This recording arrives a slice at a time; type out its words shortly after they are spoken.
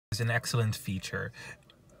is an excellent feature.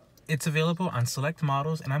 It's available on select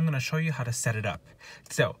models, and I'm going to show you how to set it up.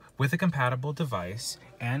 So, with a compatible device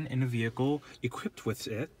and in a vehicle equipped with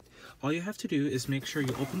it, all you have to do is make sure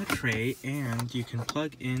you open the tray and you can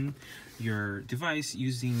plug in your device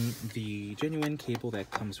using the genuine cable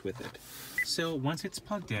that comes with it. So once it's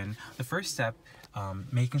plugged in, the first step,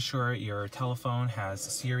 making sure your telephone has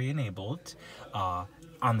Siri enabled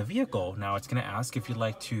on the vehicle. Now it's going to ask if you'd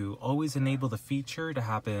like to always enable the feature to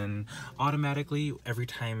happen automatically every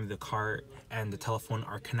time the car and the telephone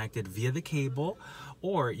are connected via the cable,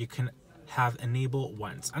 or you can have enable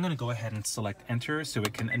once. I'm going to go ahead and select enter so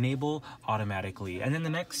it can enable automatically. And then the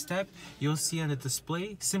next step, you'll see on the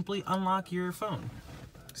display, simply unlock your phone.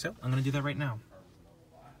 So I'm going to do that right now.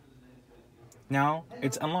 Now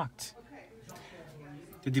it's unlocked.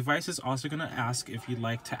 The device is also going to ask if you'd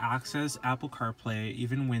like to access Apple CarPlay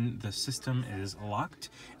even when the system is locked.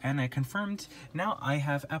 And I confirmed. Now I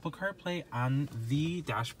have Apple CarPlay on the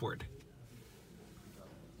dashboard.